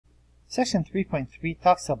Section 3.3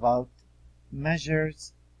 talks about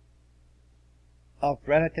measures of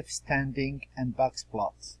relative standing and box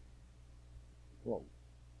plots. Whoa.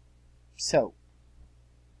 So,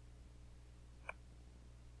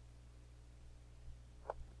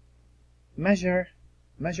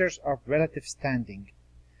 measures of relative standing.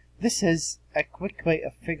 This is a quick way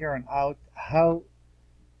of figuring out how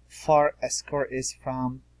far a score is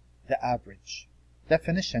from the average.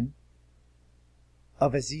 Definition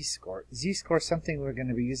of a z-score. Z-score is something we're going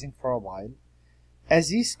to be using for a while. A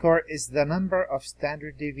z-score is the number of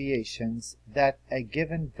standard deviations that a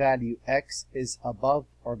given value x is above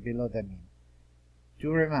or below the mean.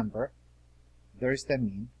 Do remember, there's the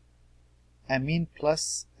mean. A mean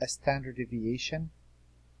plus a standard deviation,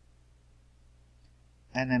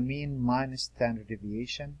 and a mean minus standard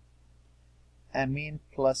deviation, a mean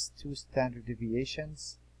plus 2 standard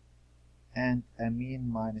deviations, and a mean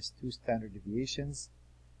minus 2 standard deviations.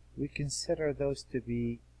 We consider those to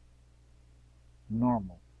be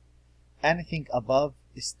normal. Anything above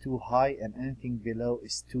is too high and anything below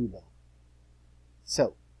is too low.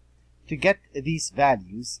 So, to get these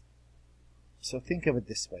values, so think of it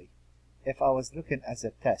this way. If I was looking as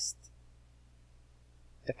a test,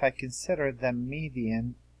 if I consider the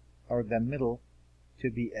median or the middle to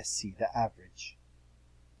be a C, the average,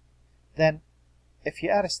 then if you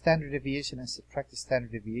add a standard deviation and subtract a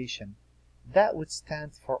standard deviation, that would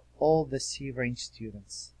stand for all the C range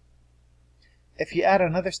students. If you add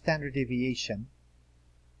another standard deviation,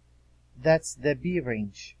 that's the B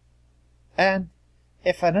range. And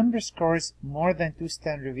if a number scores more than 2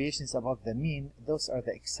 standard deviations above the mean, those are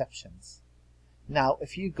the exceptions. Now,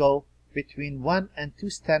 if you go between 1 and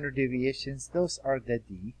 2 standard deviations, those are the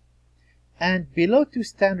D. And below 2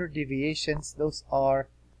 standard deviations, those are,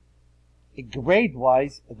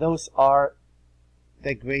 grade-wise, those are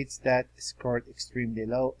the grades that scored extremely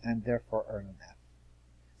low and therefore earn an F.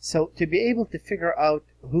 So, to be able to figure out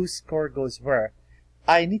whose score goes where,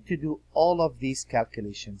 I need to do all of these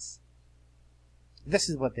calculations. This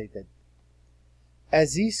is what they did. A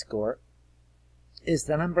z-score is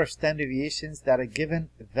the number of standard deviations that a given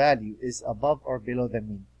value is above or below the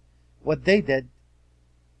mean. What they did,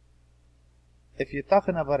 if you're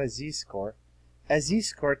talking about a z-score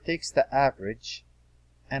takes the average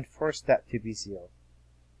and forces that to be 0.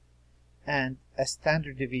 And a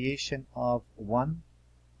standard deviation of 1,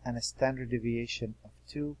 and a standard deviation of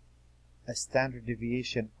 2, a standard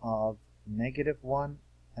deviation of -1,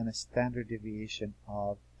 and a standard deviation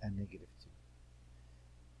of a -2.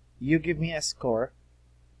 You give me a score,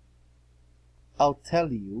 I'll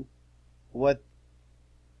tell you what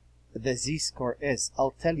the z-score is.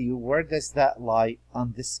 I'll tell you where does that lie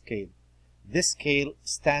on this scale. This scale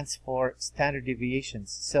stands for standard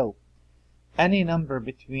deviations. So, any number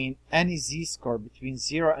between any z-score between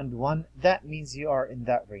 0 and 1, that means you are in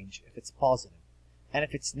that range if it's positive. And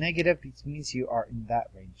if it's negative, it means you are in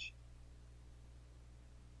that range.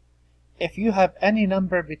 If you have any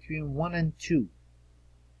number between 1 and 2,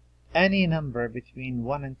 any number between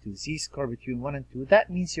 1 and 2, z-score between 1 and 2, that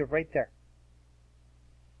means you're right there.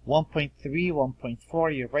 1.3,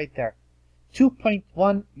 1.4, you're right there.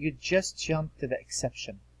 2.1, you just jump to the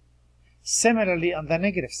exception. Similarly, on the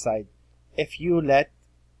negative side, if you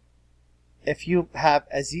have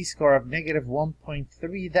a z-score of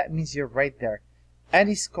 -1.3, that means you're right there.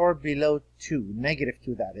 Any score below 2,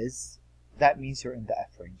 -2 that is, that means you're in the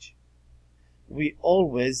F range. We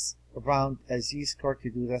always round a z-score to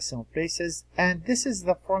do decimal places, and this is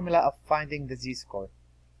the formula of finding the z-score.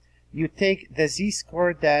 You take the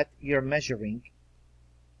z-score that you're measuring,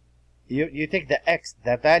 you take the x,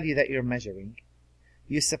 the value that you're measuring,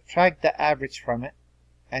 you subtract the average from it,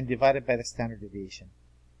 and divide it by the standard deviation.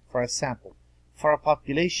 For example, for a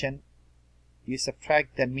population, you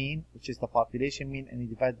subtract the mean, which is the population mean, and you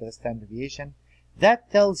divide by the standard deviation.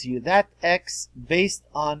 That tells you that x, based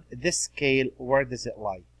on this scale, where does it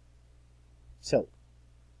lie? So,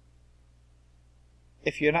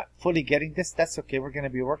 if you're not fully getting this, that's okay. We're going to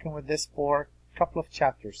be working with this for a couple of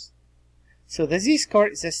chapters. So the z-score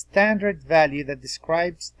is a standard value that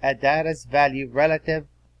describes a data's value's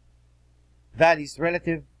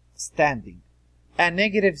relative standing. A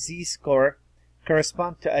negative z-score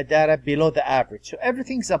corresponds to a data below the average. So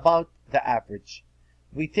everything's about the average.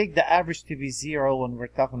 We take the average to be 0 when we're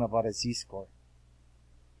talking about a z-score.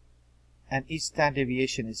 And each standard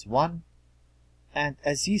deviation is 1. And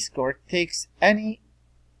a z-score takes any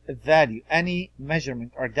value, any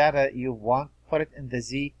measurement or data you want, put it in the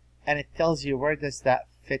z, and it tells you where does that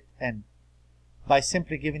fit in by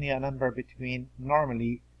simply giving you a number between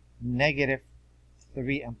normally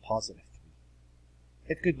 -3 and +3.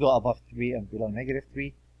 It could go above 3 and below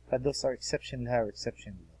 -3, but those are exceptionally high or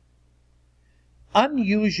exceptionally low.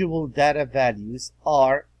 Unusual data values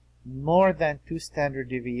are more than 2 standard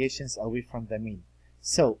deviations away from the mean.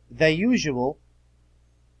 So the usual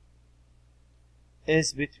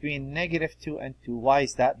is between -2 and 2. Why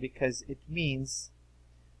is that? Because it means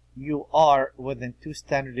you are within 2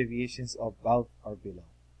 standard deviations above or below.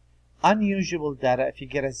 Unusual data, if you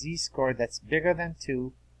get a z-score that's bigger than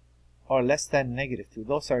 2 or less than -2,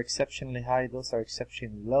 those are exceptionally high, those are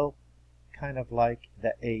exceptionally low, kind of like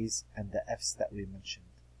the A's and the F's that we mentioned.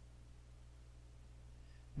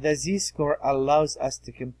 The z-score allows us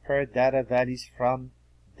to compare data values from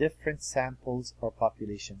different samples or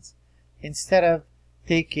populations. Instead of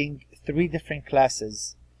taking 3 different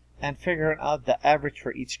classes and figuring out the average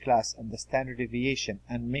for each class and the standard deviation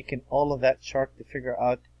and making all of that chart to figure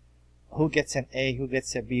out who gets an A, who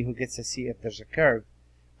gets a B, who gets a C if there's a curve,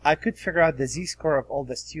 I could figure out the z-score of all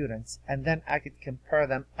the students and then I could compare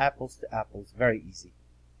them apples to apples. Very easy.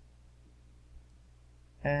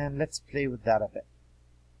 And let's play with that a bit.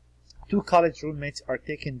 2 college roommates are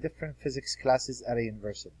taking different physics classes at a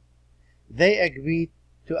university. They agree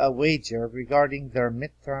to a wager regarding their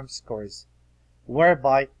midterm scores,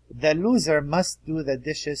 whereby the loser must do the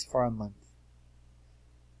dishes for a month.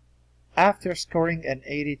 After scoring an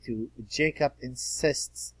 82, Jacob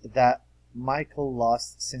insists that Michael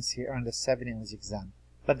lost since he earned a 70 on his exam,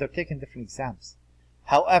 but they're taking different exams.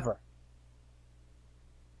 However,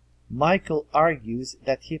 Michael argues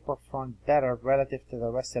that he performed better relative to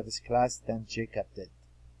the rest of his class than Jacob did.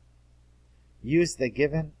 Use the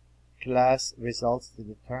given class results to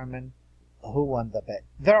determine who won the bet.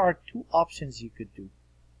 There are 2 options you could do.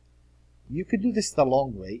 You could do this the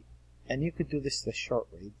long way, and you could do this the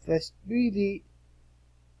short way. The really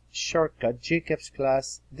shortcut, Jacob's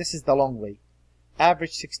class, this is the long way.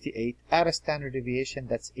 Average 68, add a standard deviation,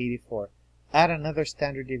 that's 84. Add another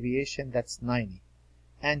standard deviation, that's 90.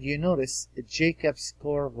 And you notice Jacob's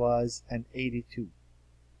score was an 82.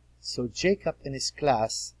 So Jacob in his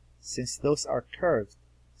class, since those are curved,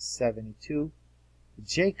 72,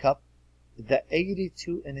 Jacob, the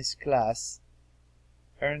 82 in his class,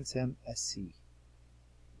 earns him a C.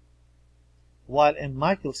 While in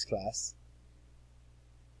Michael's class,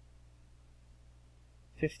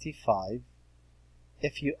 55,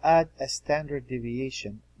 if you add a standard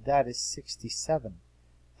deviation, that is 67.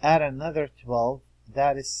 Add another 12,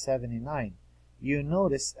 that is 79. You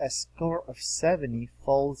notice a score of 70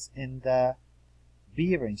 falls in the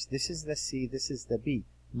B range. This is the C, this is the B.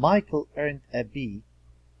 Michael earned a B,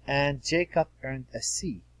 and Jacob earned a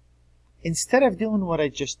C. Instead of doing what I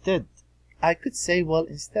just did, I could say, well,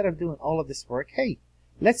 instead of doing all of this work, hey,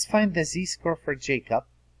 let's find the z-score for Jacob,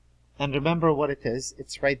 and remember what it is.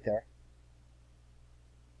 It's right there.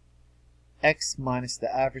 X minus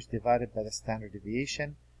the average divided by the standard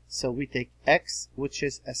deviation. So we take X, which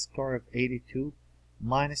is a score of 82,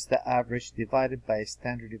 minus the average divided by a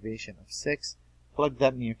standard deviation of 6. Plug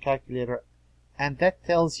that in your calculator, and that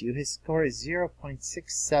tells you his score is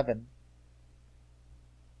 0.67.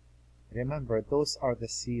 Remember, those are the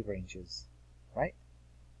C ranges, right?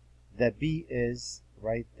 The B is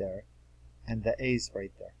right there, and the A is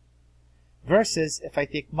right there. Versus, if I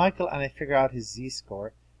take Michael and I figure out his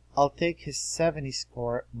z-score, I'll take his 70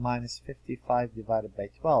 score minus 55 divided by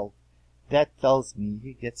 12. That tells me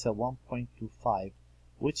he gets a 1.25,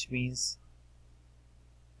 which means,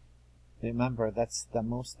 remember, that's the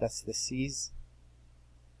most, that's the C's.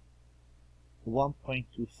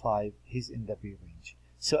 1.25, he's in the B range.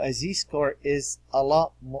 So a z-score is a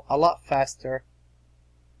lot faster,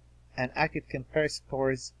 and I could compare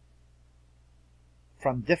scores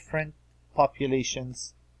from different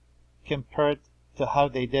populations compared to how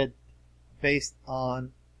they did based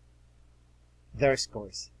on their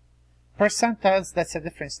scores. Percentiles, that's a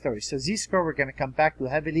different story. So z-score we're going to come back to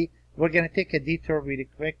heavily. We're going to take a detour really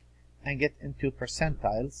quick and get into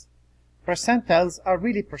percentiles. Percentiles are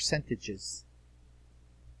really percentages.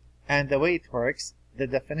 And the way it works, the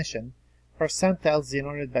definition, percentiles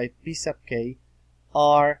denoted by p sub k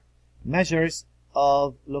are measures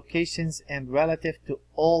of locations and relative to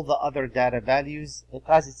all the other data values. It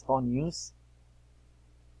has its own use.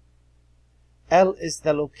 L is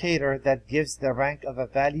the locator that gives the rank of a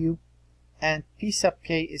value, and p sub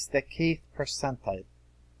k is the kth percentile.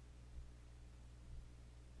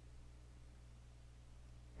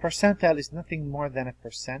 Percentile is nothing more than a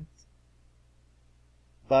percent,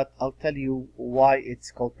 but I'll tell you why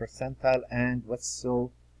it's called percentile and what's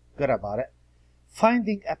so good about it.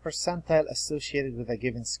 Finding a percentile associated with a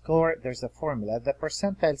given score, there's a formula. The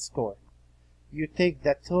percentile score, you take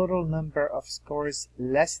the total number of scores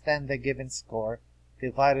less than the given score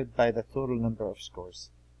divided by the total number of scores.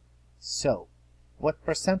 So what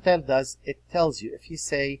percentile does, it tells you, if you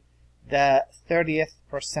say the 30th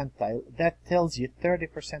percentile, that tells you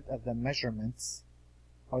 30% of the measurements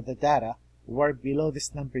or the data were below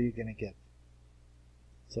this number you're going to get.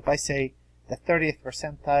 So if I say the 30th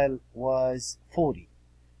percentile was 40,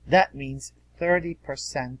 that means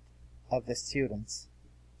 30% of the students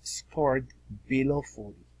scored below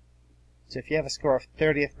 40. So if you have a score of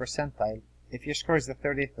 30th percentile, if your score is the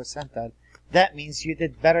 30th percentile, that means you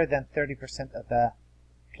did better than 30% of the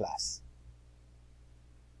class.